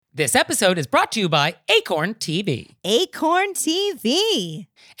This episode is brought to you by Acorn TV. Acorn TV.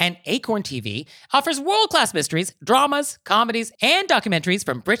 And Acorn TV offers world-class mysteries, dramas, comedies, and documentaries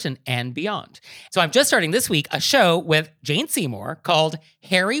from Britain and beyond. So I'm just starting this week a show with Jane Seymour called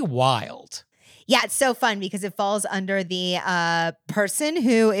Harry Wild. Yeah, it's so fun because it falls under the person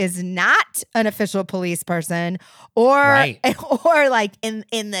who is not an official police person or like in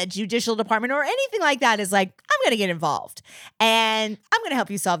the judicial department or anything like that is like, I'm going to get involved and I'm going to help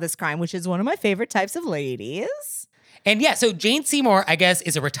you solve this crime, which is one of my favorite types of ladies. And yeah, so Jane Seymour, I guess,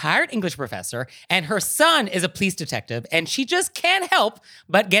 is a retired English professor, and her son is a police detective, and she just can't help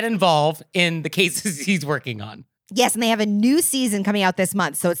but get involved in the cases he's working on. Yes, and they have a new season coming out this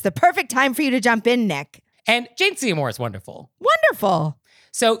month, so it's the perfect time for you to jump in, Nick. And Jane Seymour is wonderful. Wonderful.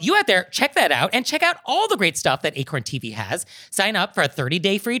 So you out there, check that out and check out all the great stuff that Acorn TV has. Sign up for a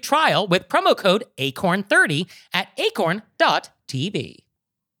 30-day free trial with promo code ACORN30 at acorn.tv.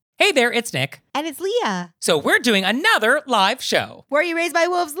 Hey there, it's Nick. And it's Leah. So we're doing another live show. Were You Raised by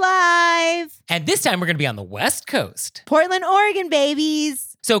Wolves Live? And this time we're going to be on the West Coast. Portland, Oregon,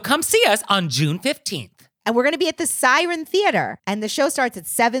 babies. So come see us on June 15th. And we're going to be at the Siren Theater. And the show starts at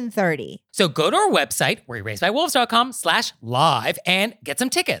 7:30. So go to our website, wereyouRaisedByWolves.com/live and get some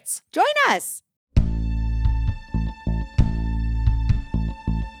tickets. Join us.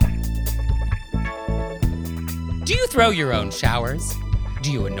 Do you throw your own showers?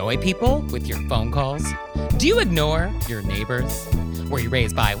 Do you annoy people with your phone calls? Do you ignore your neighbors? Were you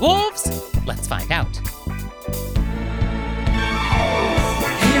raised by wolves? Let's find out. Here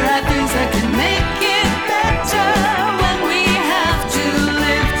are things that can make it better when we have to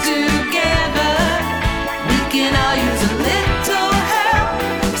live together. We can all use a little help.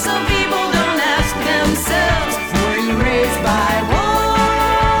 Some people don't ask themselves, were you raised by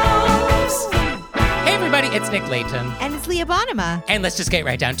wolves? Hey everybody, it's Nick Layton. And it's Leah Bonema. And let's just get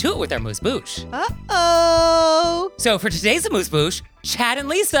right down to it with our Moose Boosh. Uh-oh. So for today's Moose Boosh, Chad and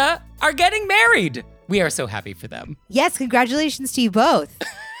Lisa are getting married. We are so happy for them. Yes, congratulations to you both.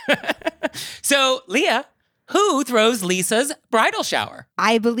 So, Leah, who throws Lisa's bridal shower?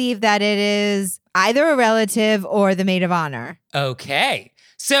 I believe that it is either a relative or the maid of honor. Okay.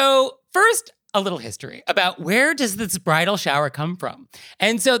 So, first, a little history about where does this bridal shower come from?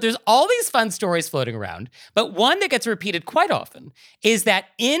 And so there's all these fun stories floating around, but one that gets repeated quite often is that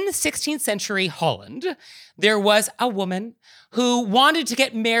in 16th century Holland, there was a woman who wanted to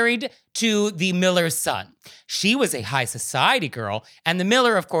get married to the miller's son. She was a high society girl, and the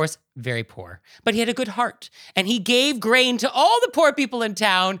miller, of course, very poor. But he had a good heart, and he gave grain to all the poor people in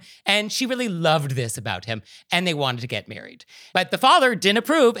town, and she really loved this about him, and they wanted to get married. But the father didn't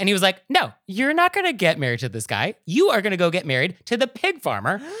approve, and he was like, no, you're not going to get married to this guy. You are going to go get married to the pig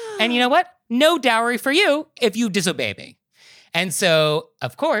farmer, and you know what? No dowry for you if you disobey me. And so,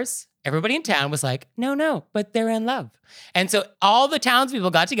 of course, everybody in town was like, no, but they're in love. And so all the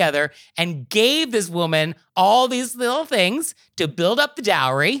townspeople got together and gave this woman all these little things to build up the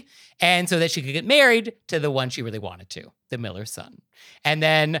dowry and so that she could get married to the one she really wanted to, the miller's son. And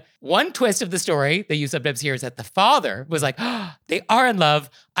then one twist of the story that you sometimes hear is that the father was like, oh, they are in love.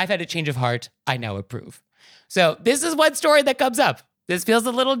 I've had a change of heart. I now approve. So this is one story that comes up. This feels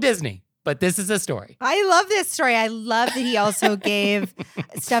a little Disney. But this is a story. I love this story. I love that he also gave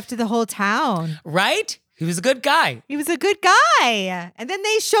stuff to the whole town. Right? He was a good guy. He was a good guy. And then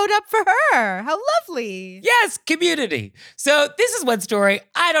they showed up for her. How lovely. Yes, community. So this is one story.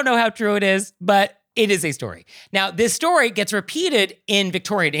 I don't know how true it is, but it is a story. Now, this story gets repeated in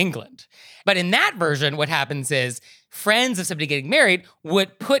Victorian England. But in that version, what happens is friends of somebody getting married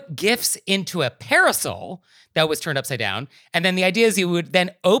would put gifts into a parasol that was turned upside down. And then the idea is you would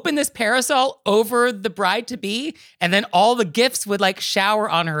then open this parasol over the bride-to-be, and then all the gifts would like shower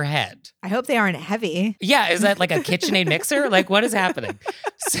on her head. I hope they aren't heavy. Yeah, is that like a KitchenAid mixer? Like, what is happening?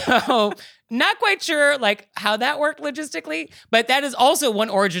 So not quite sure like how that worked logistically, but that is also one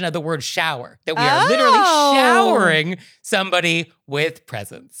origin of the word shower, that we are literally showering somebody with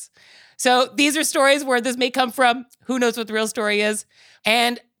presents. So these are stories where this may come from. Who knows what the real story is?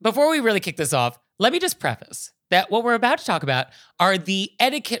 And before we really kick this off, let me just preface that what we're about to talk about are the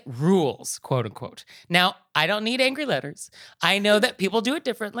etiquette rules, quote unquote. Now, I don't need angry letters. I know that people do it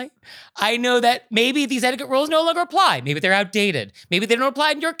differently. I know that maybe these etiquette rules no longer apply. Maybe they're outdated. Maybe they don't apply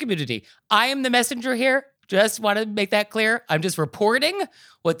in your community. I am the messenger here. Just want to make that clear. I'm just reporting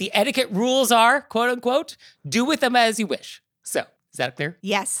what the etiquette rules are, quote unquote. Do with them as you wish. So, is that clear?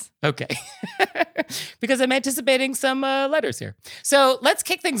 Yes. Okay. Because I'm anticipating some letters here. So let's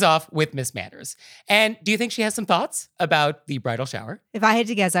kick things off with Miss Manners. And do you think she has some thoughts about the bridal shower? If I had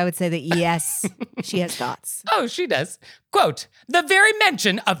to guess, I would say that yes, she has thoughts. Oh, she does. Quote, the very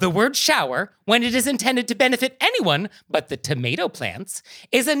mention of the word shower, when it is intended to benefit anyone but the tomato plants,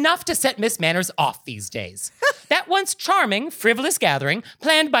 is enough to set Miss Manners off these days. That once charming, frivolous gathering,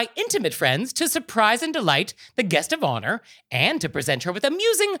 planned by intimate friends to surprise and delight the guest of honor, and to present her with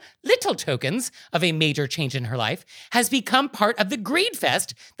amusing little tokens of a major change in her life, has become part of the greed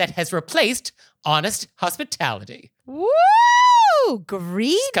fest that has replaced honest hospitality. Woo!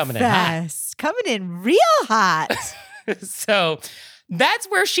 Greed coming in hot. fest. Coming in real hot. So that's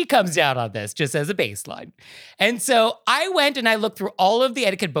where she comes down on this, just as a baseline. And so I went and I looked through all of the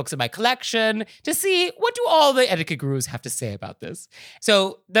etiquette books in my collection to see what do all the etiquette gurus have to say about this.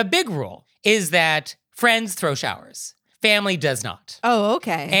 So the big rule is that friends throw showers. Family does not. Oh,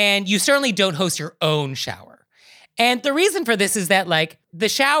 okay. And you certainly don't host your own shower. And the reason for this is that, like, the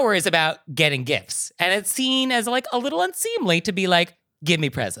shower is about getting gifts. And it's seen as, like, a little unseemly to be like, give me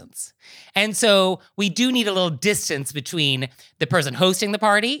presents. And so we do need a little distance between the person hosting the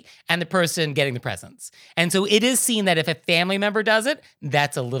party and the person getting the presents. And so it is seen that if a family member does it,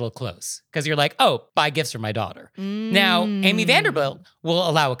 that's a little close. Because you're like, oh, buy gifts for my daughter. Now, Amy Vanderbilt will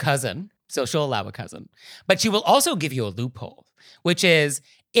allow a cousin. So she'll allow a cousin. But she will also give you a loophole, which is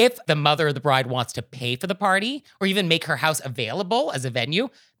if the mother of the bride wants to pay for the party or even make her house available as a venue,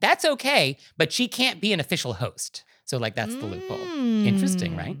 that's okay, but she can't be an official host. So, like, that's the loophole.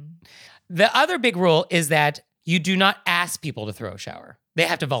 Interesting, right? The other big rule is that you do not ask people to throw a shower. They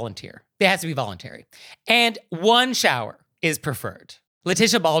have to volunteer. It has to be voluntary. And one shower is preferred.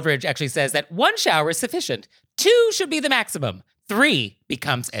 Letitia Baldridge actually says that one shower is sufficient. 2 should be the maximum. 3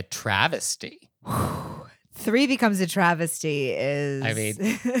 becomes a travesty. 3 becomes a travesty is... I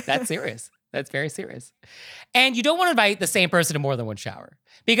mean, that's serious. That's very serious. And you don't want to invite the same person to more than one shower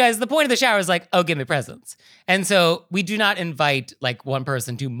because the point of the shower is like, oh, give me presents. And so we do not invite like one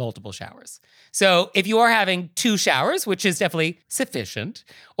person to multiple showers. So if you are having 2 showers, which is definitely sufficient,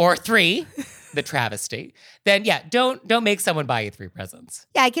 or 3, the travesty, then yeah, don't make someone buy you 3 presents.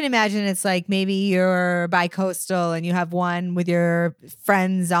 Yeah, I can imagine it's like maybe you're bi-coastal and you have one with your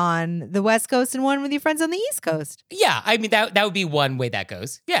friends on the West Coast and one with your friends on the East Coast. Yeah, I mean, that would be one way that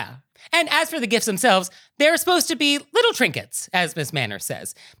goes. Yeah. And as for the gifts themselves, they're supposed to be little trinkets, as Miss Manners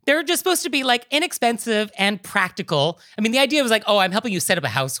says. They're just supposed to be like inexpensive and practical. I mean, the idea was like, oh, I'm helping you set up a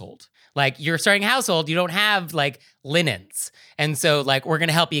household. Like you're starting a household, you don't have like linens. And so like, we're going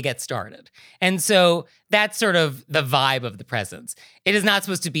to help you get started. And so that's sort of the vibe of the presents. It is not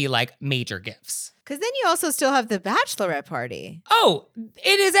supposed to be like major gifts. Because then you also still have the bachelorette party. Oh,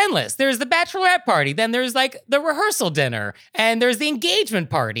 it is endless. There's the bachelorette party. Then there's like the rehearsal dinner and there's the engagement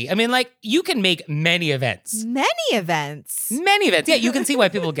party. I mean, like you can make many events. Many events. Many events. Yeah, you can see why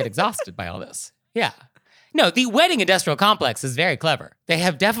people get exhausted by all this. Yeah. No, the wedding industrial complex is very clever. They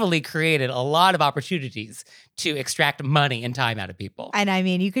have definitely created a lot of opportunities to extract money and time out of people. And I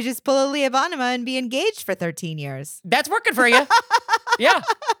mean, you could just pull a Leah Bonnema and be engaged for 13 years. That's working for you. Yeah.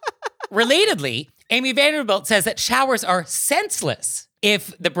 Relatedly, Amy Vanderbilt says that showers are senseless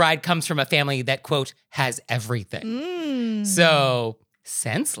if the bride comes from a family that, quote, has everything. So,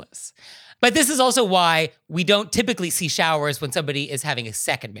 senseless. But this is also why we don't typically see showers when somebody is having a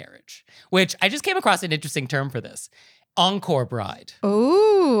second marriage, which I just came across an interesting term for this. Encore bride.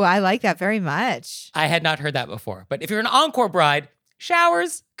 Ooh, I like that very much. I had not heard that before. But if you're an encore bride,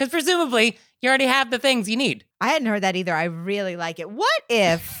 showers, because presumably you already have the things you need. I hadn't heard that either. I really like it. What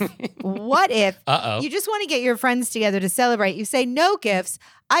if you just want to get your friends together to celebrate? You say no gifts.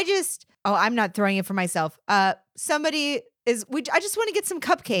 I'm not throwing it for myself. I just want to get some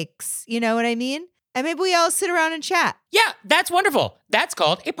cupcakes. You know what I mean? And maybe we all sit around and chat. Yeah, that's wonderful. That's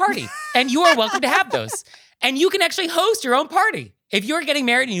called a party. And you are welcome to have those. And you can actually host your own party. If you're getting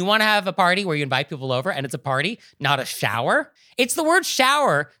married and you want to have a party where you invite people over and it's a party, not a shower, it's the word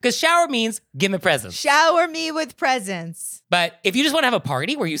shower because shower means give me presents. Shower me with presents. But if you just want to have a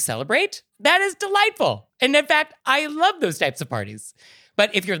party where you celebrate, that is delightful. And in fact, I love those types of parties.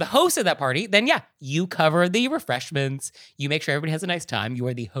 But if you're the host of that party, then yeah, you cover the refreshments. You make sure everybody has a nice time. You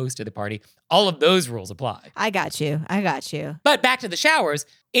are the host of the party. All of those rules apply. I got you. But back to the showers,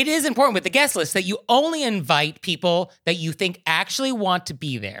 it is important with the guest list that you only invite people that you think actually want to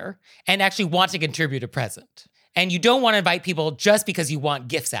be there and actually want to contribute a present. And you don't want to invite people just because you want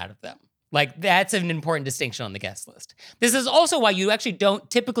gifts out of them. Like, that's an important distinction on the guest list. This is also why you actually don't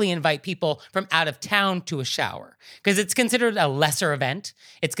typically invite people from out of town to a shower, because it's considered a lesser event.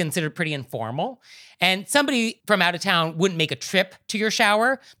 It's considered pretty informal. And somebody from out of town wouldn't make a trip to your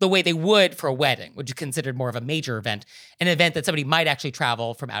shower the way they would for a wedding, which is considered more of a major event, an event that somebody might actually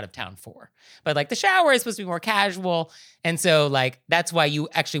travel from out of town for. But like the shower is supposed to be more casual. And so like that's why you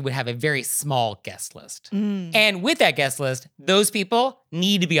actually would have a very small guest list. And with that guest list, those people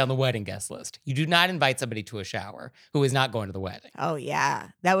need to be on the wedding guest list. You do not invite somebody to a shower who is not going to the wedding. Oh, yeah.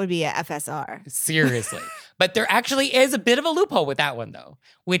 That would be a FSR. Seriously. But there actually is a bit of a loophole with that one, though,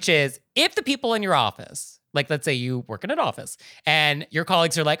 which is if the people in your office, like let's say you work in an office and your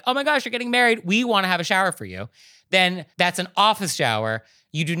colleagues are like, oh my gosh, you're getting married. We want to have a shower for you. Then that's an office shower.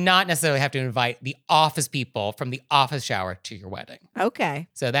 You do not necessarily have to invite the office people from the office shower to your wedding. Okay.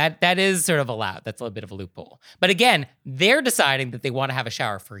 So that is sort of allowed. That's a little bit of a loophole. But again, they're deciding that they want to have a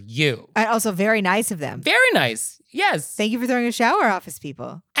shower for you. And also very nice of them. Very nice. Yes. Thank you for throwing a shower, office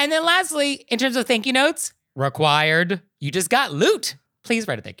people. And then lastly, in terms of thank you notes, required. You just got loot. Please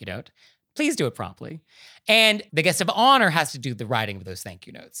write a thank you note. Please do it promptly. And the guest of honor has to do the writing of those thank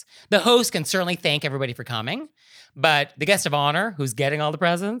you notes. The host can certainly thank everybody for coming, but the guest of honor who's getting all the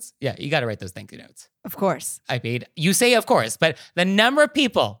presents, yeah, you got to write those thank you notes. Of course. I mean, you say of course, but the number of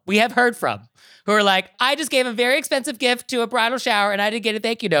people we have heard from who are like, I just gave a very expensive gift to a bridal shower and I didn't get a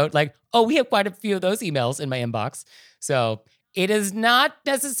thank you note. Like, oh, we have quite a few of those emails in my inbox. So it is not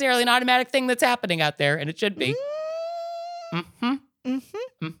necessarily an automatic thing that's happening out there, and it should be. Mm-hmm.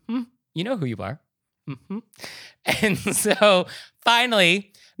 Mm-hmm. Mm-hmm. You know who you are. Mm-hmm. And so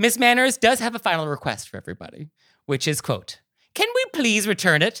finally, Miss Manners does have a final request for everybody, which is, quote, can we please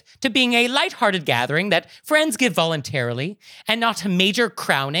return it to being a lighthearted gathering that friends give voluntarily and not a major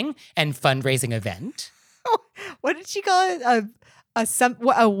crowning and fundraising event? What did she call it?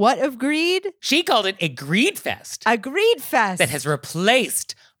 A what of greed? She called it a greed fest. A greed fest. That has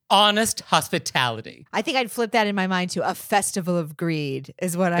replaced honest hospitality. I think I'd flip that in my mind to a festival of greed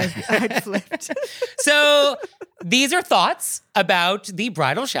is what I'd flipped. So these are thoughts about the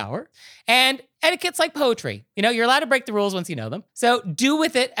bridal shower, and etiquette's like poetry. You know, you're allowed to break the rules once you know them. So do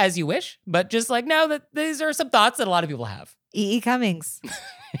with it as you wish, but just like know that these are some thoughts that a lot of people have. E.E. Cummings.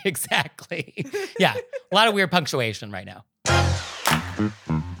 Exactly. Yeah, a lot of weird punctuation right now.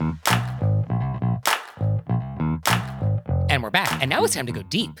 And we're back. And now it's time to go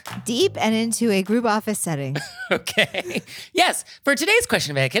deep. Deep and into a group office setting. Okay. Yes. For today's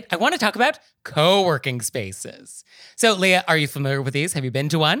question of etiquette, I want to talk about co-working spaces. So, Leah, are you familiar with these? Have you been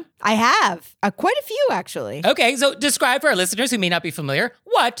to one? I have. Quite a few, actually. Okay. So describe for our listeners who may not be familiar,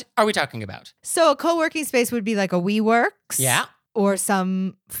 what are we talking about? So a co-working space would be like a WeWorks. Yeah. Or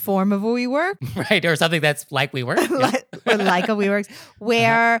some form of a WeWork. Right. Or something that's like WeWork. Yeah. Like a WeWorks,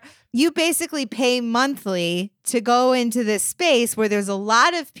 where you basically pay monthly to go into this space where there's a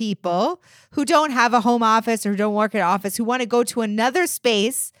lot of people who don't have a home office or don't work at an office who want to go to another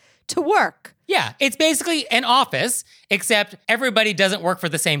space to work. Yeah, it's basically an office, except everybody doesn't work for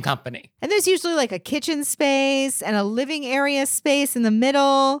the same company. And there's usually like a kitchen space and a living area space in the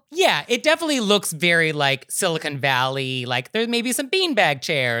middle. Yeah, it definitely looks very like Silicon Valley. Like there may be some beanbag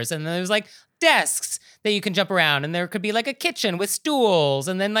chairs and there's like desks that you can jump around, and there could be like a kitchen with stools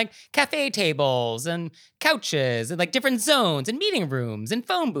and then like cafe tables and couches and like different zones and meeting rooms and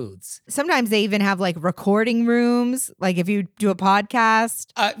phone booths. Sometimes they even have like recording rooms, like if you do a podcast.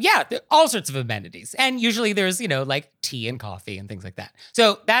 Yeah, all sorts of amenities. And usually there's, you know, like tea and coffee and things like that.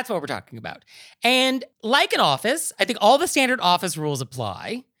 So that's what we're talking about. And like an office, I think all the standard office rules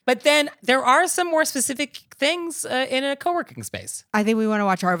apply. But then there are some more specific things in a co-working space. I think we want to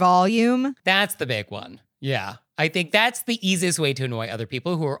watch our volume. That's the big one. Yeah. I think that's the easiest way to annoy other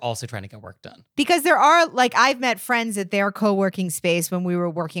people who are also trying to get work done. Because there are, like, I've met friends at their co-working space when we were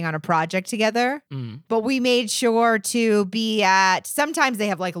working on a project together. But we made sure to be at, sometimes they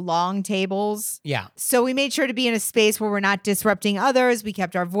have like long tables. Yeah. So we made sure to be in a space where we're not disrupting others. We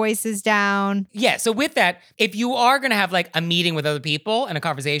kept our voices down. Yeah. So with that, if you are going to have like a meeting with other people and a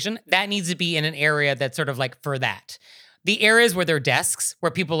conversation, that needs to be in an area that's sort of like for that. The areas where there are desks,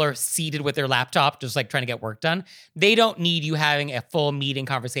 where people are seated with their laptop, just like trying to get work done, they don't need you having a full meeting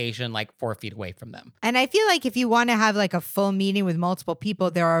conversation like 4 feet away from them. And I feel like if you want to have like a full meeting with multiple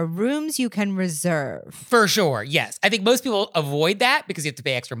people, there are rooms you can reserve. For sure, yes. I think most people avoid that because you have to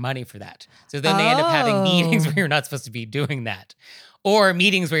pay extra money for that. So then they end up having meetings where you're not supposed to be doing that. Or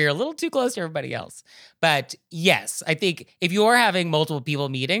meetings where you're a little too close to everybody else. But yes, I think if you are having multiple people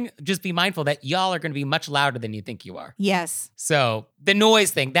meeting, just be mindful that y'all are going to be much louder than you think you are. Yes. So the noise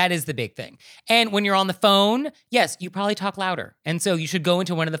thing, that is the big thing. And when you're on the phone, yes, you probably talk louder. And so you should go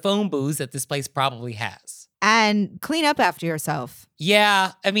into one of the phone booths that this place probably has. And clean up after yourself.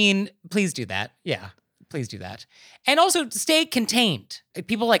 Yeah, I mean, please do that. Yeah, please do that. And also stay contained.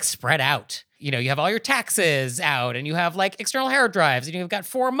 People like spread out. you have all your taxes out and you have like external hard drives and you've got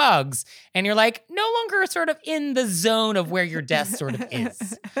 4 mugs and you're like no longer sort of in the zone of where your desk sort of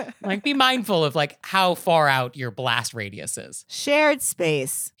is. Like be mindful of like how far out your blast radius is. Shared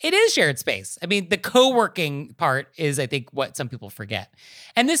space. It is shared space. I mean, the co-working part is, I think, what some people forget.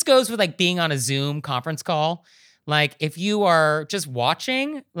 And this goes with like being on a Zoom conference call. Like if you are just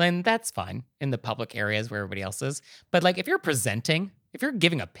watching, then that's fine in the public areas where everybody else is. But like if you're presenting, if you're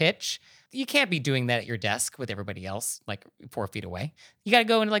giving a pitch, you can't be doing that at your desk with everybody else like 4 feet away. You got to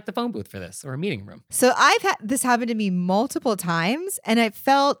go into like the phone booth for this or a meeting room. So I've had this happen to me multiple times, and I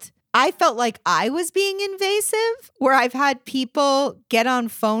felt like I was being invasive, where I've had people get on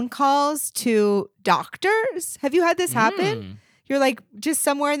phone calls to doctors. Have you had this happen? You're like just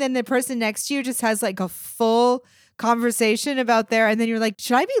somewhere and then the person next to you just has like a full conversation about and then you're like,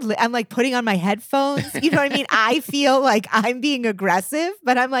 should I be, I'm like putting on my headphones. You know what I mean? I feel like I'm being aggressive,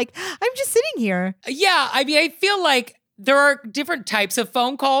 but I'm like, I'm just sitting here. Yeah. I mean, I feel like there are different types of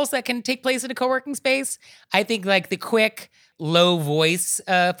phone calls that can take place in a co-working space. I think like the quick, low voice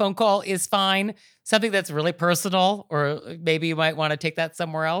phone call is fine. Something that's really personal, or maybe you might want to take that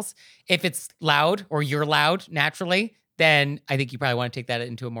somewhere else. If it's loud or you're loud naturally, then I think you probably want to take that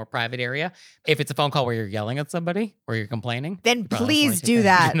into a more private area. If it's a phone call where you're yelling at somebody or you're complaining, then please do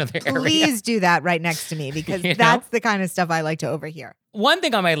that. Please do that right next to me, because that's the kind of stuff I like to overhear. One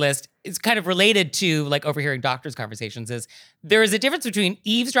thing on my list is kind of related to like overhearing doctors' conversations is there is a difference between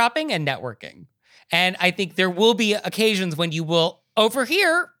eavesdropping and networking. And I think there will be occasions when you will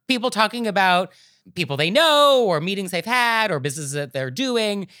overhear people talking about people they know or meetings they've had or businesses that they're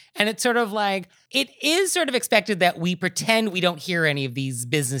doing. And it's sort of like, it is sort of expected that we pretend we don't hear any of these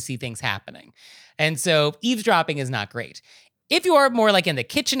businessy things happening. And so eavesdropping is not great. If you are more like in the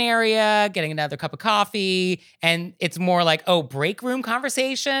kitchen area, getting another cup of coffee, and it's more like, break room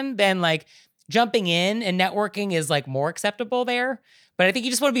conversation, then like jumping in and networking is like more acceptable there. But I think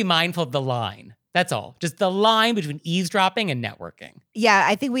you just want to be mindful of the line. That's all. Just the line between eavesdropping and networking. Yeah,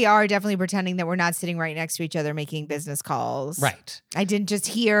 I think we are definitely pretending that we're not sitting right next to each other making business calls. Right. I didn't just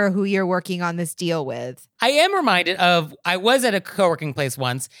hear who you're working on this deal with. I am reminded of, I was at a co-working place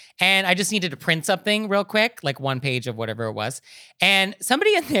once and I just needed to print something real quick, like 1 page of whatever it was. And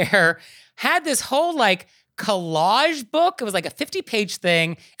somebody in there had this whole like collage book. It was like a 50-page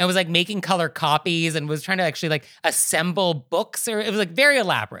thing and was like making color copies and was trying to actually like assemble books, or it was like very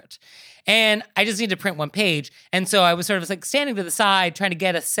elaborate. And I just needed to print 1 page. And so I was sort of like standing to the side trying to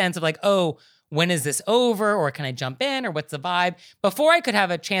get a sense of like, when is this over? Or can I jump in? Or what's the vibe? Before I could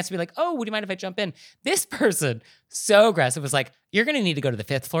have a chance to be like, would you mind if I jump in? This person, so aggressive, was like, you're going to need to go to the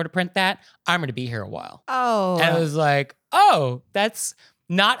 5th floor to print that. I'm going to be here a while. Oh. And I was like, that's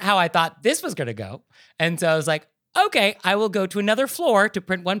not how I thought this was going to go. And so I was like, okay, I will go to another floor to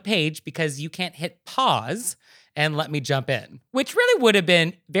print 1 page because you can't hit pause and let me jump in, which really would have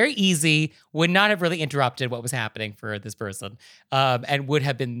been very easy, would not have really interrupted what was happening for this person, and would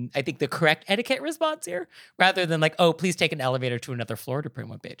have been, I think, the correct etiquette response here, rather than like, please take an elevator to another floor to print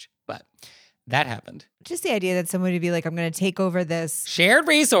 1 page. But that happened. Just the idea that somebody would be like, I'm going to take over this shared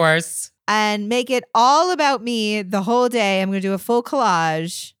resource and make it all about me the whole day. I'm going to do a full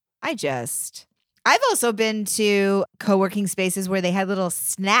collage. I've also been to co-working spaces where they had little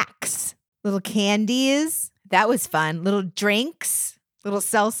snacks, little candies. That was fun. Little drinks, little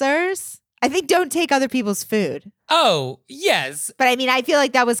seltzers. I think don't take other people's food. Oh, yes. But I mean, I feel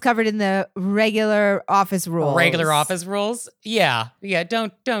like that was covered in the regular office rules. Regular office rules? Yeah. Yeah,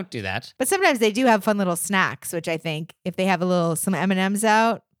 don't do that. But sometimes they do have fun little snacks, which I think if they have some M&Ms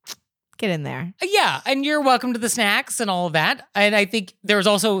out, get in there. Yeah, and you're welcome to the snacks and all of that. And I think there's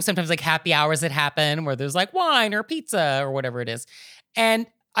also sometimes like happy hours that happen where there's like wine or pizza or whatever it is. And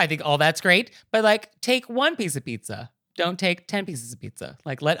I think all that's great, but like take 1 piece of pizza. Don't take 10 pieces of pizza.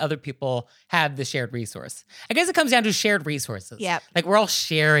 Like let other people have the shared resource. I guess it comes down to shared resources. Yeah. Like we're all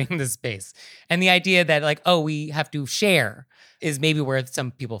sharing the space. And the idea that like, we have to share is maybe where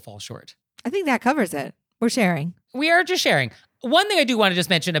some people fall short. I think that covers it. We're sharing. We are just sharing. One thing I do want to just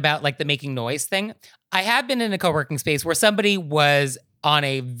mention about like the making noise thing. I have been in a co-working space where somebody was on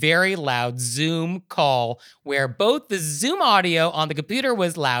a very loud Zoom call where both the Zoom audio on the computer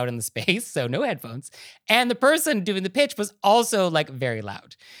was loud in the space, so no headphones, and the person doing the pitch was also like very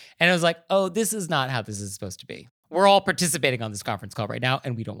loud. And I was like, this is not how this is supposed to be. We're all participating on this conference call right now,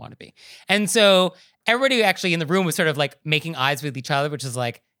 and we don't want to be. And so everybody actually in the room was sort of like making eyes with each other, which is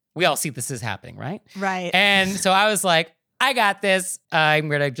like, we all see this is happening, right? Right. And so I was like, I got this. I'm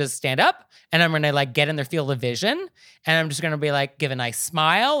going to just stand up and I'm going to like get in their field of vision. And I'm just going to be like, give a nice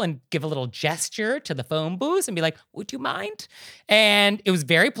smile and give a little gesture to the phone booth and be like, would you mind? And it was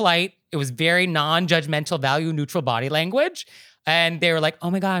very polite. It was very non-judgmental, value-neutral body language. And they were like, oh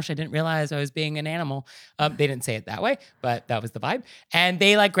my gosh, I didn't realize I was being an animal. They didn't say it that way, but that was the vibe. And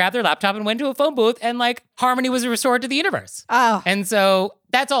they like grabbed their laptop and went to a phone booth and like harmony was restored to the universe. Oh. And so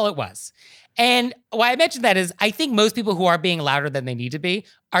that's all it was. And why I mentioned that is I think most people who are being louder than they need to be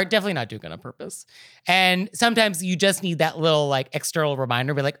are definitely not doing it on purpose. And sometimes you just need that little like external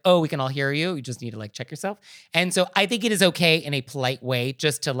reminder, be like, oh, we can all hear you. You just need to like check yourself. And so I think it is okay in a polite way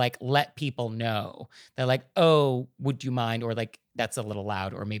just to like let people know that like, oh, would you mind? Or like, that's a little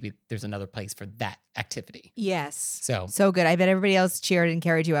loud, or maybe there's another place for that activity. Yes. So good. I bet everybody else cheered and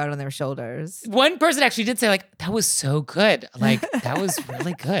carried you out on their shoulders. one person actually did say like, that was so good. Like, that was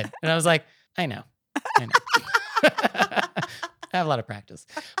really good. And I was like, I know. I have a lot of practice.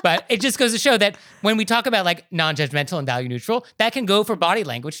 But it just goes to show that when we talk about like non-judgmental and value neutral, that can go for body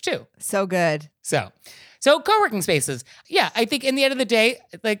language too. So good. So co-working spaces. Yeah, I think in the end of the day,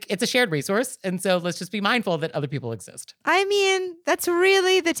 like it's a shared resource. And so let's just be mindful that other people exist. I mean, that's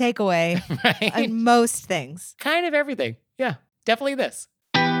really the takeaway Right? on most things. Kind of everything. Yeah, definitely this.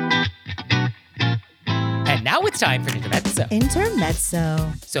 And now it's time for Intermezzo.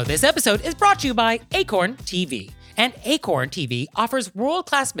 Intermezzo. So this episode is brought to you by Acorn TV. And Acorn TV offers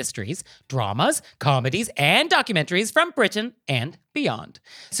world-class mysteries, dramas, comedies, and documentaries from Britain and beyond.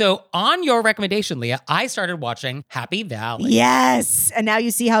 So on your recommendation, Leah, I started watching Happy Valley. Yes. And now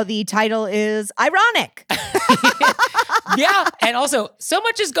you see how the title is ironic. Yeah, and also so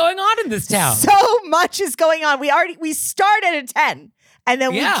much is going on in this town. So much is going on. We start at a 10 and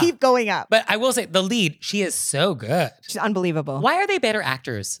then Yeah. we keep going up. But I will say, the lead, she is so good. She's unbelievable. Why are they better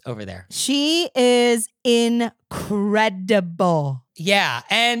actors over there? She is incredible. Yeah,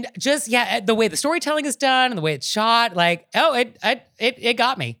 and just the way the storytelling is done and the way it's shot, like, oh, it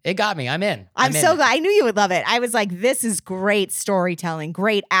got me. It got me. I'm in. I'm so in. glad. I knew you would love it. I was like, this is great storytelling,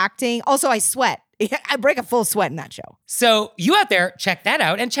 great acting. Also, I sweat. I break a full sweat in that show. So you out there, check that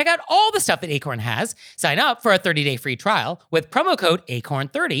out and check out all the stuff that Acorn has. Sign up for a 30-day free trial with promo code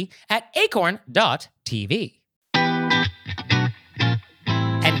ACORN30 at acorn.tv. And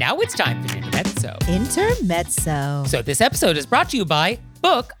now it's time for Intermezzo. Intermezzo. So this episode is brought to you by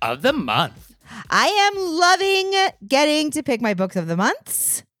Book of the Month. I am loving getting to pick my books of the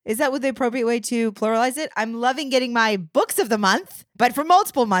months. Is that what the appropriate way to pluralize it? I'm loving getting my books of the month, but for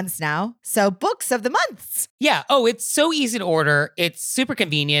multiple months now. So books of the months. Yeah. Oh, it's so easy to order. It's super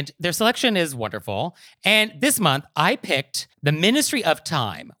convenient. Their selection is wonderful. And this month, I picked The Ministry of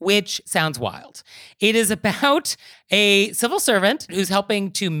Time, which sounds wild. It is about a civil servant who's helping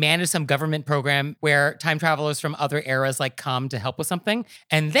to manage some government program where time travelers from other eras like come to help with something.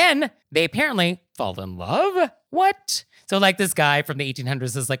 And then they apparently fall in love. What? So like this guy from the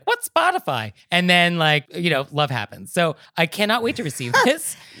 1800s is like, what's Spotify? And then like, love happens. So I cannot wait to receive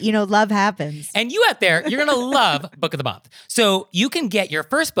this. Love happens. And you out there, you're going to love Book of the Month. So you can get your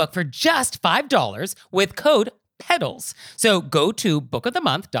first book for just $5 with code PEDALS. So go to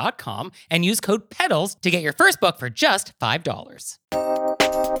bookofthemonth.com and use code PEDALS to get your first book for just $5.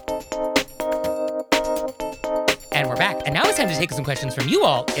 And we're back. And now it's time to take some questions from you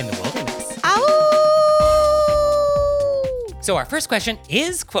all in the wilderness. Ow! So our first question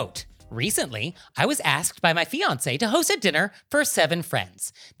is, quote, recently, I was asked by my fiance to host a dinner for 7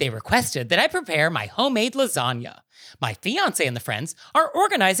 friends. They requested that I prepare my homemade lasagna. My fiance and the friends are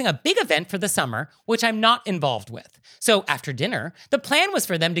organizing a big event for the summer, which I'm not involved with. So after dinner, the plan was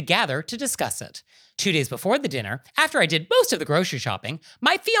for them to gather to discuss it. 2 days before the dinner, after I did most of the grocery shopping,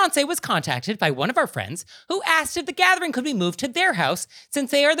 my fiance was contacted by one of our friends who asked if the gathering could be moved to their house since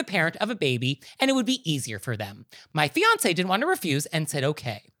they are the parent of a baby and it would be easier for them. My fiance didn't want to refuse and said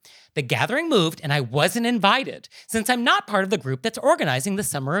okay. The gathering moved and I wasn't invited since I'm not part of the group that's organizing the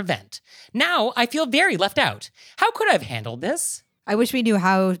summer event. Now I feel very left out. How could I have handled this? I wish we knew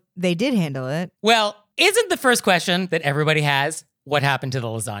how they did handle it. Well, isn't the first question that everybody has what happened to the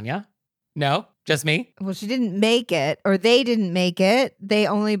lasagna? No? Just me? Well, she didn't make it, or they didn't make it. They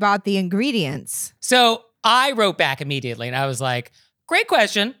only bought the ingredients. So I wrote back immediately and I was like, great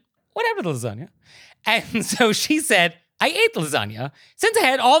question. What happened to the lasagna? And so she said, I ate the lasagna. Since I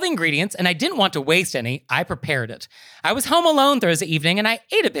had all the ingredients and I didn't want to waste any, I prepared it. I was home alone Thursday evening and I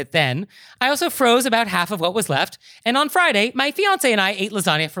ate a bit then. I also froze about half of what was left. And on Friday, my fiance and I ate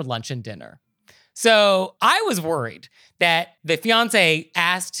lasagna for lunch and dinner. So I was worried that the fiance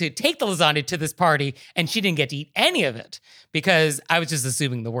asked to take the lasagna to this party and she didn't get to eat any of it because I was just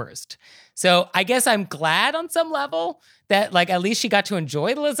assuming the worst. So I guess I'm glad on some level that like at least she got to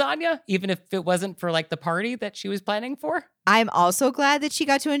enjoy the lasagna, even if it wasn't for like the party that she was planning for. I'm also glad that she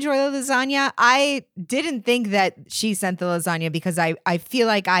got to enjoy the lasagna. I didn't think that she sent the lasagna because I feel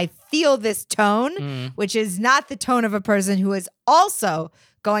like I feel this tone, which is not the tone of a person who is also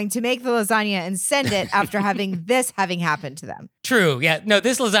going to make the lasagna and send it after having happened to them. True. Yeah. No,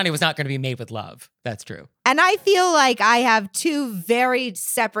 this lasagna was not going to be made with love. That's true. And I feel like I have two very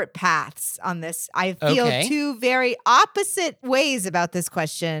separate paths on this. I feel two very opposite ways about this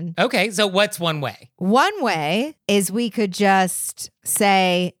question. Okay. So what's one way? One way is we could just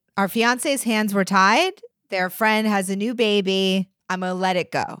say our fiance's hands were tied. Their friend has a new baby. I'm going to let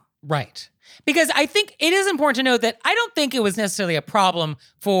it go. Right. Because I think it is important to note that I don't think it was necessarily a problem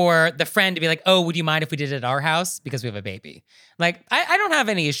for the friend to be like, oh, would you mind if we did it at our house because we have a baby? Like, I don't have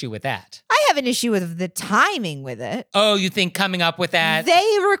any issue with that. I have an issue with the timing with it. Oh, you think coming up with that?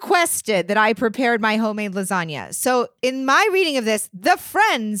 They requested that I prepared my homemade lasagna. So in my reading of this, the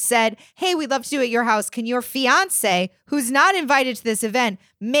friend said, hey, we'd love to do it at your house. Can your fiance, who's not invited to this event,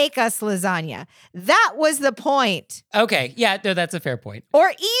 make us lasagna? That was the point. Okay. Yeah, no, that's a fair point.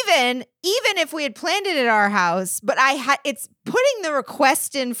 Or even if we had planned it at our house, but it's putting the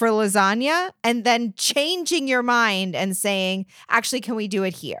request in for lasagna and then changing your mind and saying, actually, can we do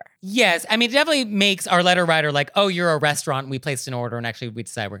it here? Yes. I mean, it definitely makes our letter writer like, oh, you're a restaurant. We placed an order and actually we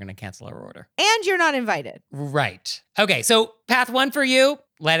decide we're going to cancel our order. And you're not invited. Right. Okay. So path 1 for you,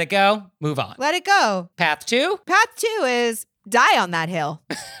 let it go, move on. Let it go. Path 2? Path 2 is die on that hill.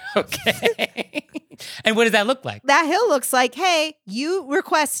 Okay. And what does that look like? That hill looks like, hey, you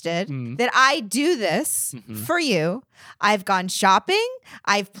requested that I do this for you. I've gone shopping.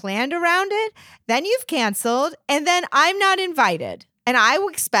 I've planned around it. Then you've canceled. And then I'm not invited. And I will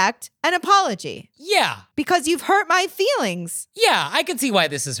expect an apology. Yeah. Because you've hurt my feelings. Yeah, I can see why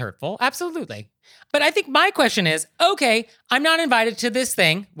this is hurtful. Absolutely. But I think my question is, okay, I'm not invited to this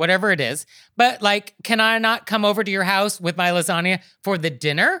thing, whatever it is, but like, can I not come over to your house with my lasagna for the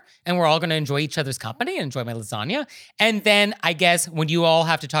dinner? And we're all going to enjoy each other's company and enjoy my lasagna. And then I guess when you all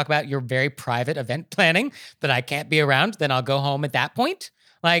have to talk about your very private event planning that I can't be around, then I'll go home at that point.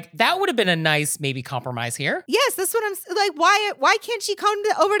 Like, that would have been a nice maybe compromise here. Yes, that's what I'm like. Why can't she come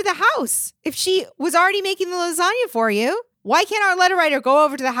over to the house? If she was already making the lasagna for you, why can't our letter writer go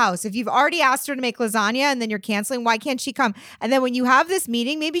over to the house? If you've already asked her to make lasagna and then you're canceling, why can't she come? And then when you have this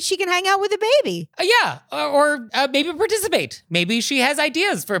meeting, maybe she can hang out with the baby. Yeah, or maybe participate. Maybe she has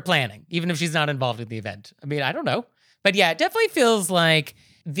ideas for planning, even if she's not involved in the event. I mean, I don't know. But yeah, it definitely feels like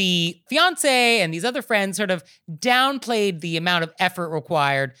the fiance and these other friends sort of downplayed the amount of effort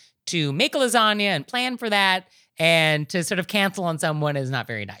required to make a lasagna and plan for that, and to sort of cancel on someone is not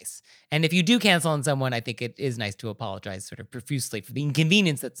very nice. And if you do cancel on someone, I think it is nice to apologize sort of profusely for the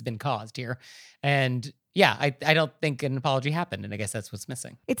inconvenience that's been caused here. And yeah, I don't think an apology happened, and I guess that's what's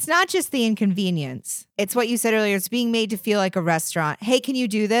missing. It's not just the inconvenience. It's what you said earlier. It's being made to feel like a restaurant. Hey, can you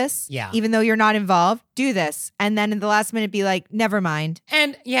do this? Yeah. Even though you're not involved, do this. And then in the last minute, be like, never mind.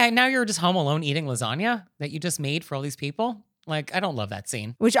 And yeah, now you're just home alone eating lasagna that you just made for all these people. Like, I don't love that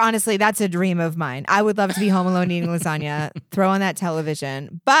scene. Which honestly, that's a dream of mine. I would love to be home alone eating lasagna, throw on that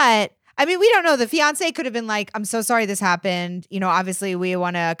television. But I mean, we don't know. The fiance could have been like, I'm so sorry this happened. You know, obviously we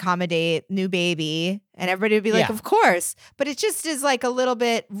want to accommodate new baby. And everybody would be like, of course. But it just is like a little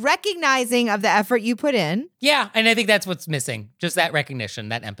bit recognizing of the effort you put in. Yeah. And I think that's what's missing. Just that recognition,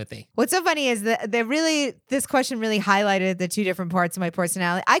 that empathy. What's so funny is that this question really highlighted the two different parts of my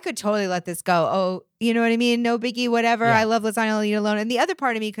personality. I could totally let this go. Oh, you know what I mean? No biggie, whatever. Yeah. I love lasagna, I'll eat alone. And the other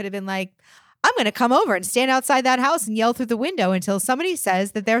part of me could have been like, I'm going to come over and stand outside that house and yell through the window until somebody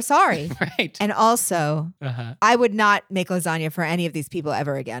says that they're sorry. Right. And also, I would not make lasagna for any of these people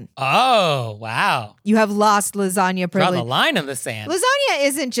ever again. Oh, wow. You have lost lasagna privilege. Draw the line in the sand. Lasagna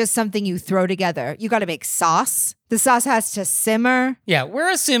isn't just something you throw together. You got to make sauce. The sauce has to simmer. Yeah,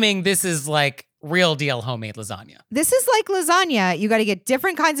 we're assuming this is like real deal homemade lasagna. This is like lasagna. You got to get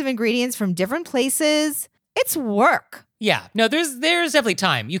different kinds of ingredients from different places. It's work. Yeah, no, there's definitely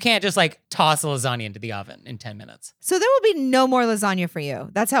time. You can't just like toss a lasagna into the oven in 10 minutes. So there will be no more lasagna for you.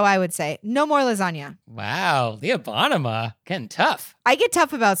 That's how I would say. No more lasagna. Wow, Leah Bonnema, getting tough. I get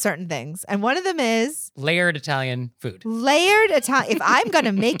tough about certain things. And one of them is layered Italian food. Layered Italian. If I'm going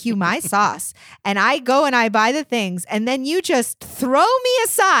to make you my sauce and I go and I buy the things and then you just throw me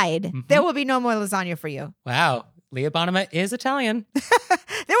aside, there will be no more lasagna for you. Wow. Leah Bonnema is Italian.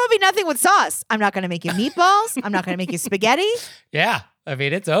 There will be nothing with sauce. I'm not going to make you meatballs. I'm not going to make you spaghetti. Yeah. I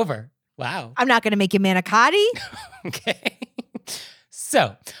mean, it's over. Wow. I'm not going to make you manicotti. Okay.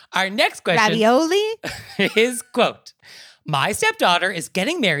 So our next question ravioli is, quote, My stepdaughter is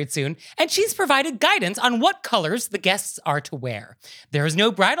getting married soon, and she's provided guidance on what colors the guests are to wear. There is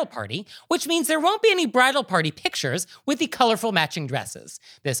no bridal party, which means there won't be any bridal party pictures with the colorful matching dresses.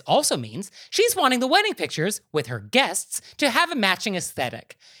 This also means she's wanting the wedding pictures with her guests to have a matching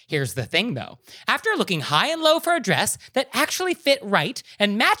aesthetic. Here's the thing, though. After looking high and low for a dress that actually fit right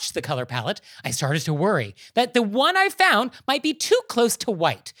and matched the color palette, I started to worry that the one I found might be too close to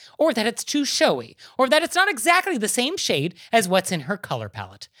white, or that it's too showy, or that it's not exactly the same shade as what's in her color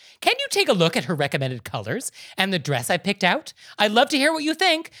palette. Can you take a look at her recommended colors and the dress I picked out? I'd love to hear what you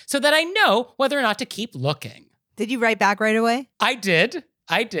think so that I know whether or not to keep looking. Did you write back right away? I did.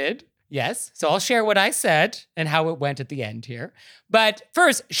 Yes. So I'll share what I said and how it went at the end here. But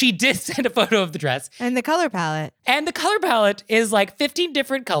first, she did send a photo of the dress. And the color palette. And the color palette is like 15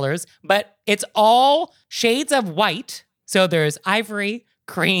 different colors, but it's all shades of white. So there's ivory,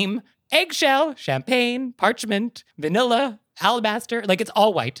 cream, eggshell, champagne, parchment, vanilla, alabaster, like it's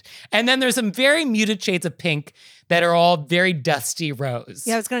all white. And then there's some very muted shades of pink that are all very dusty rose.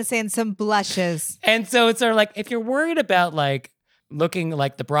 Yeah, I was going to say, and some blushes. And so it's sort of like, if you're worried about like looking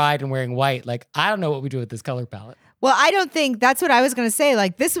like the bride and wearing white, like I don't know what we do with this color palette. Well, I don't think that's what I was going to say.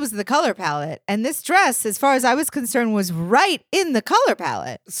 Like, this was the color palette. And this dress, as far as I was concerned, was right in the color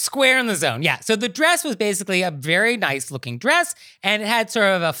palette. Square in the zone. Yeah. So the dress was basically a very nice looking dress, and it had sort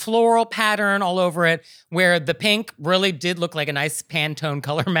of a floral pattern all over it where the pink really did look like a nice Pantone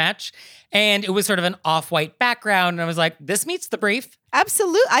color match. And it was sort of an off-white background. And I was like, this meets the brief.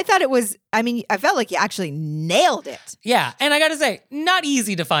 Absolutely. I thought it was, I felt like you actually nailed it. Yeah. And I got to say, not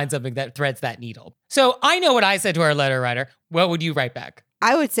easy to find something that threads that needle. So I know what I said to our letter writer. What would you write back?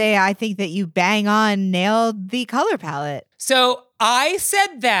 I would say I think that you bang on nailed the color palette. So I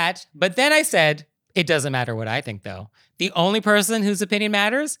said that, but then I said, it doesn't matter what I think, though. The only person whose opinion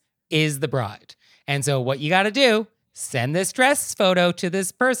matters is the bride. And so what you got to do, send this dress photo to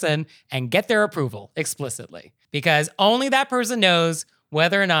this person and get their approval explicitly, because only that person knows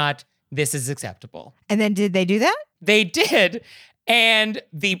whether or not this is acceptable. And then did they do that? They did. And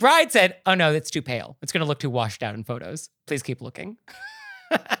the bride said, oh no, it's too pale. It's going to look too washed out in photos. Please keep looking.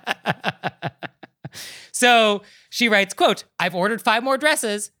 So she writes, quote, I've ordered 5 more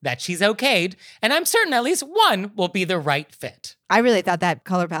dresses that she's okayed, and I'm certain at least one will be the right fit. I really thought that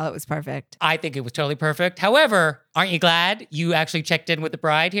color palette was perfect. I think it was totally perfect. However, aren't you glad you actually checked in with the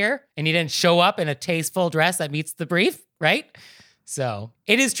bride here and you didn't show up in a tasteful dress that meets the brief, right? So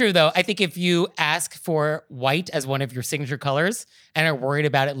it is true, though. I think if you ask for white as one of your signature colors and are worried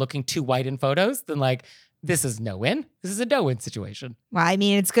about it looking too white in photos, then like, this is no win. This is a no-win situation. Well, I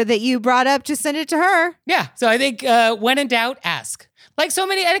mean, it's good that you brought up, just send it to her. Yeah. So I think when in doubt, ask. Like so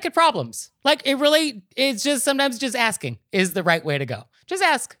many etiquette problems. Like it's just sometimes just asking is the right way to go. Just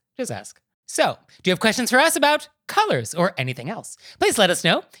ask. So, do you have questions for us about colors or anything else? Please let us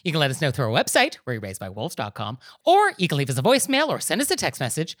know. You can let us know through our website, wereraisedbywolves.com, or you can leave us a voicemail or send us a text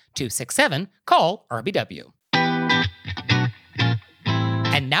message to 67-CALL-RBW.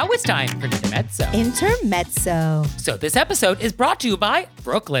 And now it's time for Intermezzo. Intermezzo. So this episode is brought to you by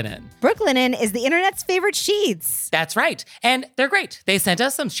Brooklinen. Brooklinen is the internet's favorite sheets. That's right. And they're great. They sent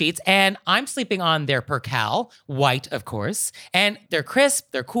us some sheets, and I'm sleeping on their percale, white, of course. And they're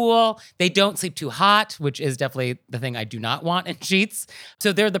crisp, they're cool. They don't sleep too hot, which is definitely the thing I do not want in sheets.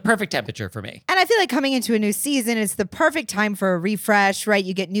 So they're the perfect temperature for me. And I feel like coming into a new season, it's the perfect time for a refresh, right?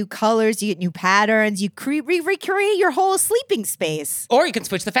 You get new colors, you get new patterns, you recreate your whole sleeping space. Or you can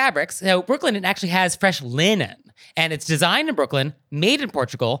switch the fabrics. So Brooklinen actually has fresh linen, and it's designed in Brooklyn, made in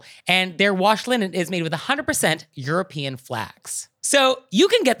Portugal, and their wash linen is made with 100% European flax. So you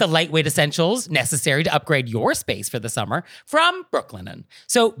can get the lightweight essentials necessary to upgrade your space for the summer from Brooklinen.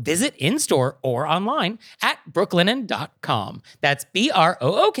 So visit in-store or online at brooklinen.com. That's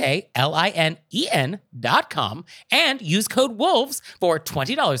BROOKLINEN.com, and use code WOLVES for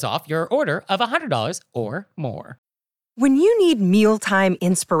 $20 off your order of $100 or more. When you need mealtime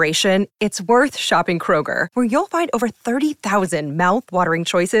inspiration, it's worth shopping Kroger, where you'll find over 30,000 mouth-watering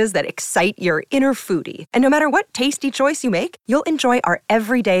choices that excite your inner foodie. And no matter what tasty choice you make, you'll enjoy our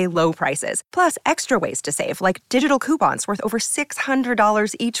everyday low prices, plus extra ways to save, like digital coupons worth over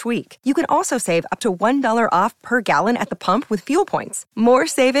 $600 each week. You can also save up to $1 off per gallon at the pump with fuel points. More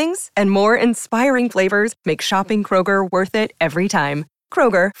savings and more inspiring flavors make shopping Kroger worth it every time.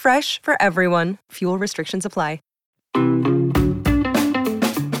 Kroger, fresh for everyone. Fuel restrictions apply. And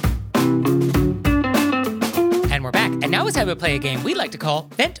we're back. And now it's time to play a game we like to call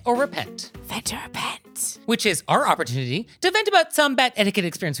Vent or Repent. Vent or repent. Which is our opportunity to vent about some bad etiquette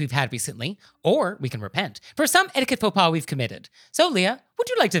experience we've had recently, or we can repent for some etiquette faux pas we've committed. So, Leah, would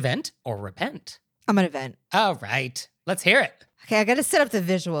you like to vent or repent? I'm going to vent. All right. Let's hear it. Okay, I got to set up the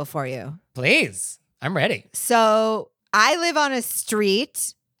visual for you. Please. I'm ready. So I live on a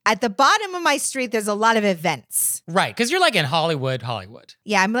street. At the bottom of my street, there's a lot of events. Right, because you're like in Hollywood.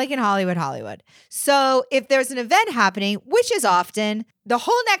 Yeah, I'm like in Hollywood. So if there's an event happening, which is often, the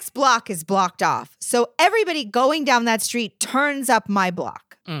whole next block is blocked off. So everybody going down that street turns up my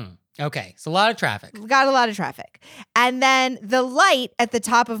block. Okay, so a lot of traffic. We've got a lot of traffic. And then the light at the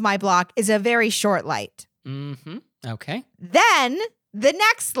top of my block is a very short light. Mm-hmm. Okay. Then the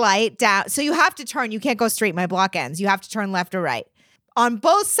next light down, so you have to turn. You can't go straight. My block ends. You have to turn left or right. On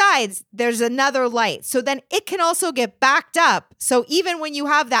both sides, there's another light. So then it can also get backed up. So even when you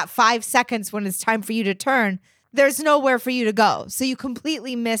have that 5 seconds when it's time for you to turn, there's nowhere for you to go. So you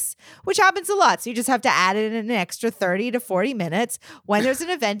completely miss, which happens a lot. So you just have to add in an extra 30 to 40 minutes when there's an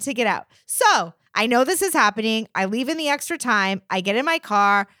event to get out. So I know this is happening. I leave in the extra time. I get in my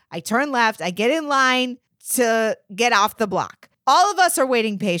car. I turn left. I get in line to get off the block. All of us are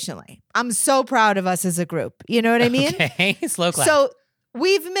waiting patiently. I'm so proud of us as a group. You know what I mean? Okay, slow clap. So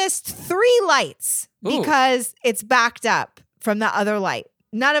we've missed 3 lights because it's backed up from the other light.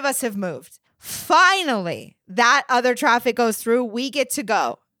 None of us have moved. Finally, that other traffic goes through. We get to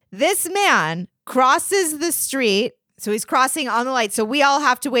go. This man crosses the street. So he's crossing on the light. So we all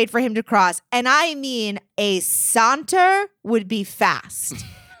have to wait for him to cross. And I mean, a saunter would be fast.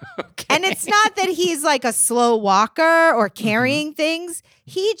 Okay. And it's not that he's like a slow walker or carrying things.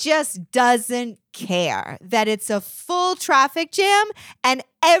 He just doesn't care that it's a full traffic jam and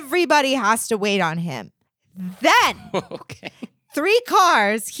everybody has to wait on him. Then Okay. 3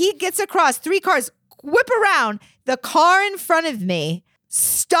 cars, he gets across, 3 cars whip around. The car in front of me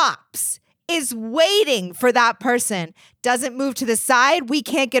stops, is waiting for that person, doesn't move to the side. We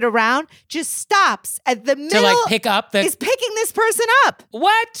can't get around, just stops at the middle. To like pick up the. is picking this person up.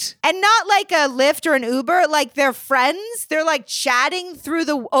 What? And not like a Lyft or an Uber, like they're friends. They're like chatting through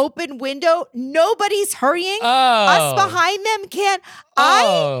the open window. Nobody's hurrying. Oh. Us behind them can't.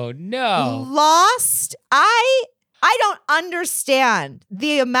 Oh, no. Lost. I don't understand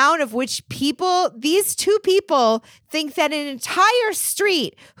the amount of which these 2 people think that an entire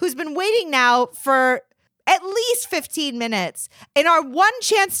street who's been waiting now for at least 15 minutes and our one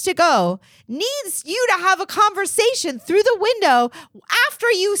chance to go needs you to have a conversation through the window after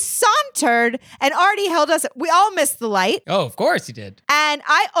you sauntered and already held us. We all missed the light. Oh, of course you did. And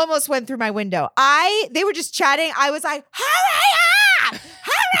I almost went through my window. They were just chatting. I was like, hurry up!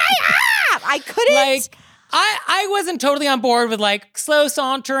 Hurry up! I couldn't. Like, I wasn't totally on board with like slow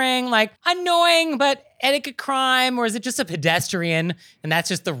sauntering, like annoying, but etiquette crime, or is it just a pedestrian? And that's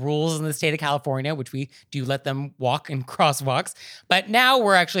just the rules in the state of California, which we do let them walk in crosswalks. But now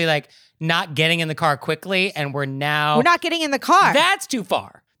we're actually like not getting in the car quickly, and we're not getting in the car. That's too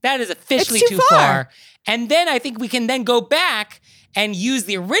far. That is officially It's too too far. far. And then I think we can then go back and use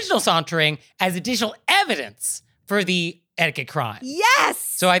the original sauntering as additional evidence for the etiquette crime. Yes.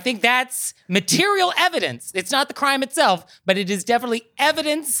 So I think that's material evidence. It's not the crime itself, but it is definitely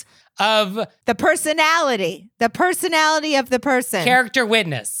evidence of The personality of the person. character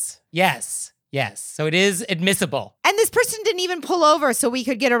witness. Yes. So it is admissible. And this person didn't even pull over so we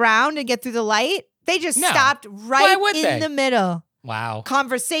could get around and get through the light. They just No. stopped Why right would in they? the middle. Wow.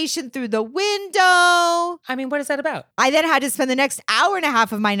 Conversation through the window. I mean, what is that about? I then had to spend the next hour and a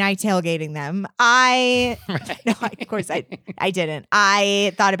half of my night tailgating them. Of course I didn't.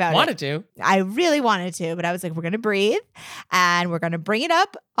 I thought about Wanted to. I really wanted to, but I was like, we're going to breathe and we're going to bring it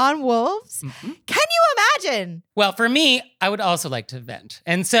up on Wolves. Mhm. Can you imagine? Well, for me, I would also like to vent.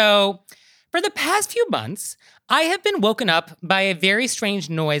 And so for the past few months, I have been woken up by a very strange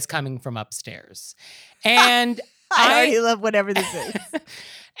noise coming from upstairs. And I already love whatever this is.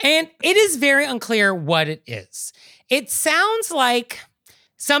 and it is very unclear what it is. It sounds like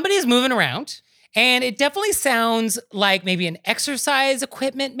somebody is moving around, and it definitely sounds like maybe an exercise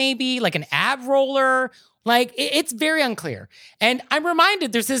equipment, maybe like an ab roller. Like, it's very unclear. And I'm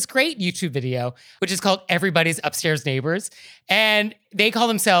reminded there's this great YouTube video, which is called Everybody's Upstairs Neighbors. And they call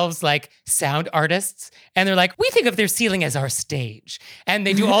themselves like sound artists. And they're like, we think of their ceiling as our stage. And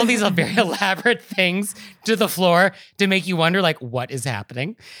they do all these very elaborate things to the floor to make you wonder, like, what is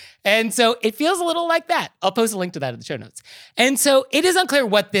happening? And so it feels a little like that. I'll post a link to that in the show notes. And so it is unclear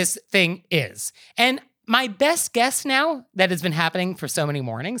what this thing is. And my best guess now that has been happening for so many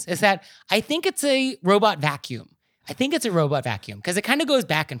mornings is that I think it's a robot vacuum. I think it's a robot vacuum because it kind of goes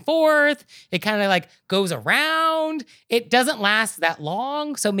back and forth. It kind of like goes around. It doesn't last that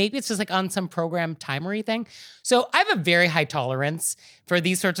long. So maybe it's just like on some program timery thing. So I have a very high tolerance for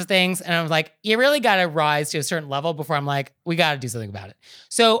these sorts of things. And I'm like, you really got to rise to a certain level before I'm like, we got to do something about it.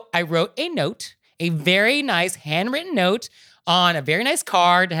 So I wrote a note a very nice handwritten note on a very nice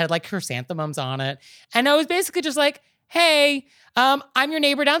card that had like chrysanthemums on it. And I was basically just like, hey, I'm your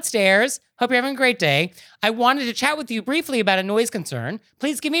neighbor downstairs. Hope you're having a great day. I wanted to chat with you briefly about a noise concern.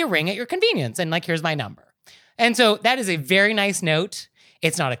 Please give me a ring at your convenience. And like, here's my number. And so that is a very nice note.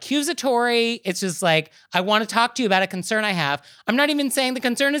 It's not accusatory. It's just like, I want to talk to you about a concern I have. I'm not even saying the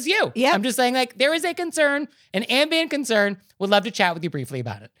concern is you. Yeah. I'm just saying like, there is a concern, an ambient concern. Would love to chat with you briefly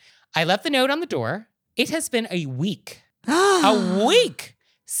about it. I left the note on the door. It has been a week. A week.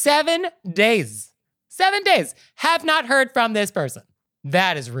 7 days. 7 days. Have not heard from this person.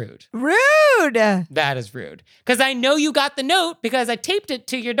 That is rude. Rude. That is rude. Because I know you got the note because I taped it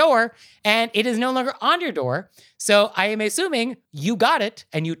to your door and it is no longer on your door. So I am assuming you got it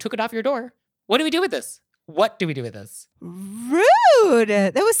and you took it off your door. What do we do with this? What do we do with this? Rude.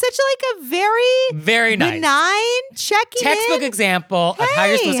 That was such like a Very nice. benign checking Textbook in. example of how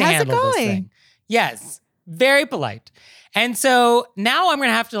you're supposed to how's it handle this going? thing. Yes. Very polite. And so now I'm going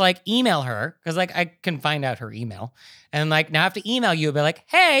to have to like email her because like I can find out her email and like now I have to email you and be like,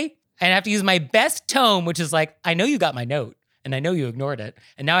 hey, and I have to use my best tone, which is like, I know you got my note and I know you ignored it.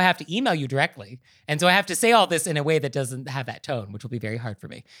 And now I have to email you directly. And so I have to say all this in a way that doesn't have that tone, which will be very hard for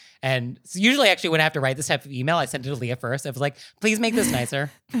me. And so usually actually when I have to write this type of email, I send it to Leah first. I was like, please make this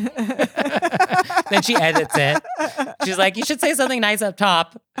nicer. Then she edits it. She's like, you should say something nice up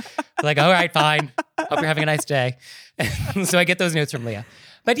top. I'm like, all right, fine. Hope you're having a nice day. So I get those notes from Leah.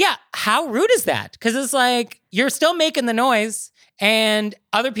 But yeah, how rude is that? Because it's like, you're still making the noise and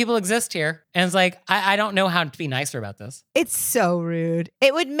other people exist here. And it's like, I don't know how to be nicer about this. It's so rude.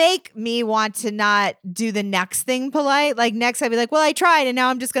 It would make me want to not do the next thing polite. Like next I'd be like, well, I tried and now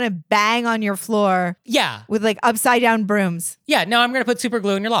I'm just going to bang on your floor Yeah. with like upside down brooms. Yeah. No, I'm going to put super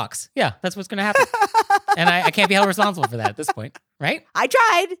glue in your locks. Yeah, that's what's going to happen. And I can't be held responsible for that at this point. Right? I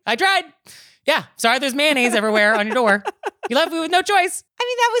tried. I tried. Yeah. Sorry, there's mayonnaise everywhere on your door. You left me with no choice. I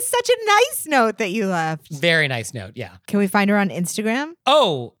mean, that was such a nice note that you left. Very nice note. Yeah. Can we find her on Instagram?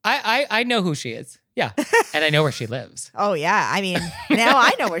 Oh, I know who she is. Yeah. And I know where she lives. Oh, yeah. I mean, now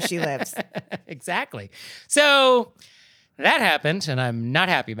I know where she lives. Exactly. So that happened and I'm not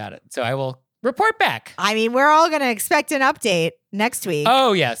happy about it. So I will report back. I mean, we're all going to expect an update next week.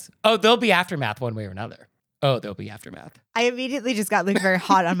 Oh, yes. Oh, there'll be aftermath one way or another. Oh, there'll be aftermath. I immediately just got like very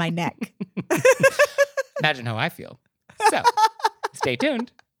hot on my neck. Imagine how I feel. So stay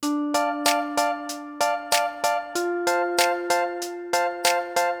tuned.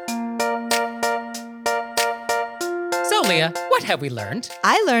 So, Leah, what have we learned?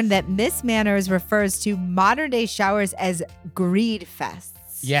 I learned that Miss Manners refers to modern day showers as greed fests.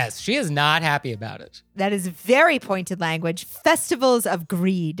 Yes, she is not happy about it. That is very pointed language. Festivals of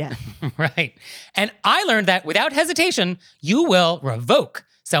greed. Right. And I learned that without hesitation, you will revoke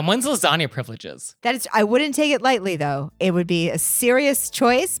someone's lasagna privileges. That is, I wouldn't take it lightly though. It would be a serious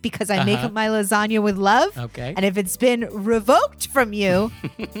choice because I make my lasagna with love. Okay. And if it's been revoked from you,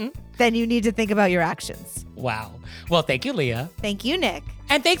 then you need to think about your actions. Wow. Well, thank you, Leah. Thank you, Nick.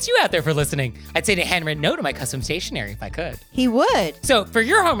 And thanks to you out there for listening. I'd say a handwritten note to my custom stationery if I could. He would. So for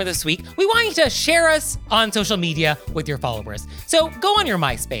your homework this week, we want you to share us on social media with your followers. So go on your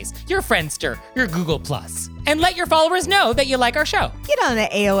MySpace, your Friendster, your Google+, and let your followers know that you like our show. Get on the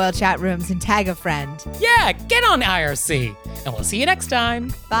AOL chat rooms and tag a friend. Yeah, get on IRC. And we'll see you next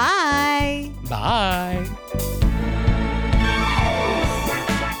time. Bye. Bye.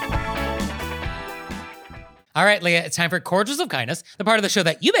 All right, Leah, it's time for Cordials of Kindness, the part of the show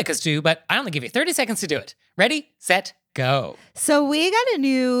that you make us do, but I only give you 30 seconds to do it. Ready, set, go. So we got a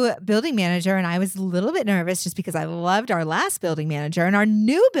new building manager, and I was a little bit nervous just because I loved our last building manager. And our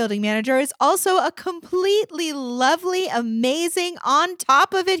new building manager is also a completely lovely, amazing, on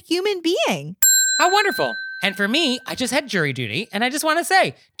top of it human being. How wonderful. And for me, I just had jury duty, and I just want to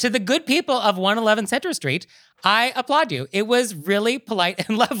say, to the good people of 111 Center Street, I applaud you. It was really polite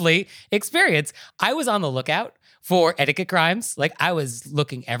and lovely experience. I was on the lookout for etiquette crimes. Like I was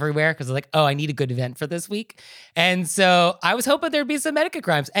looking everywhere because I was like, oh, I need a good event for this week. And so I was hoping there'd be some etiquette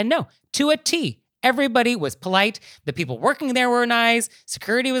crimes. And no, to a T. Everybody was polite. The people working there were nice.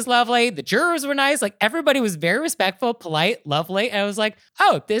 Security was lovely. The jurors were nice. Like everybody was very respectful, polite, lovely. And I was like,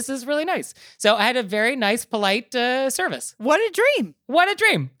 oh, this is really nice. So I had a very nice, polite service. What a dream. What a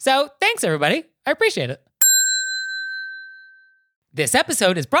dream. So thanks, everybody. I appreciate it. This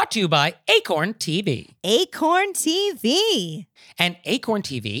episode is brought to you by Acorn TV. Acorn TV. And Acorn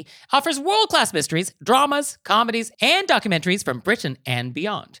TV offers world-class mysteries, dramas, comedies, and documentaries from Britain and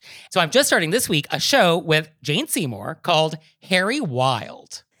beyond. So I'm just starting this week a show with Jane Seymour called Harry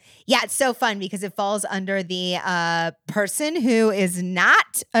Wild. Yeah, it's so fun because it falls under the person who is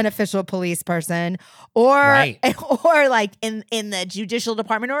not an official police person or or like in the judicial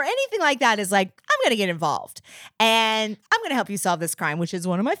department or anything like that is like, I'm going to get involved and I'm going to help you solve this crime, which is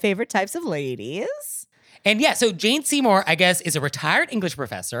one of my favorite types of ladies. And yeah, so Jane Seymour, I guess, is a retired English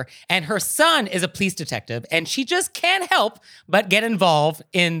professor, and her son is a police detective, and she just can't help but get involved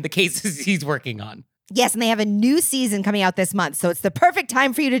in the cases he's working on. Yes, and they have a new season coming out this month, so it's the perfect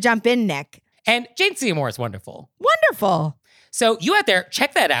time for you to jump in, Nick. And Jane Seymour is wonderful. Wonderful. So you out there,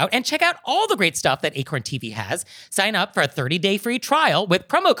 check that out and check out all the great stuff that Acorn TV has. Sign up for a 30-day free trial with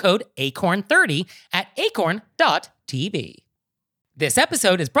promo code ACORN30 at acorn.tv. This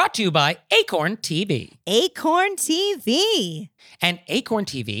episode is brought to you by Acorn TV. Acorn TV. And Acorn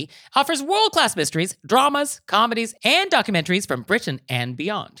TV offers world-class mysteries, dramas, comedies, and documentaries from Britain and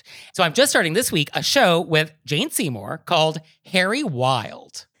beyond. So I'm just starting this week a show with Jane Seymour called Harry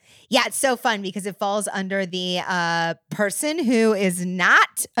Wild. Yeah, it's so fun because it falls under the person who is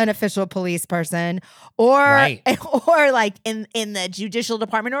not an official police person or or like in the judicial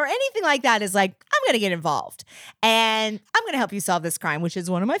department or anything like that is like, I'm going to get involved and I'm going to help you solve this crime, which is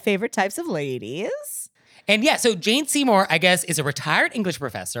one of my favorite types of ladies. And yeah, so Jane Seymour, I guess, is a retired English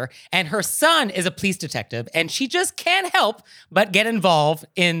professor, and her son is a police detective, and she just can't help but get involved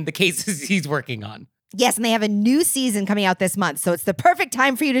in the cases he's working on. Yes, and they have a new season coming out this month, so it's the perfect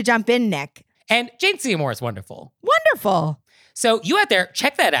time for you to jump in, Nick. And Jane Seymour is wonderful. Wonderful. So you out there,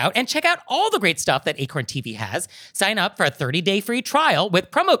 check that out and check out all the great stuff that Acorn TV has. Sign up for a 30-day free trial with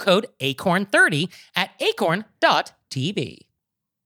promo code ACORN30 at acorn.tv.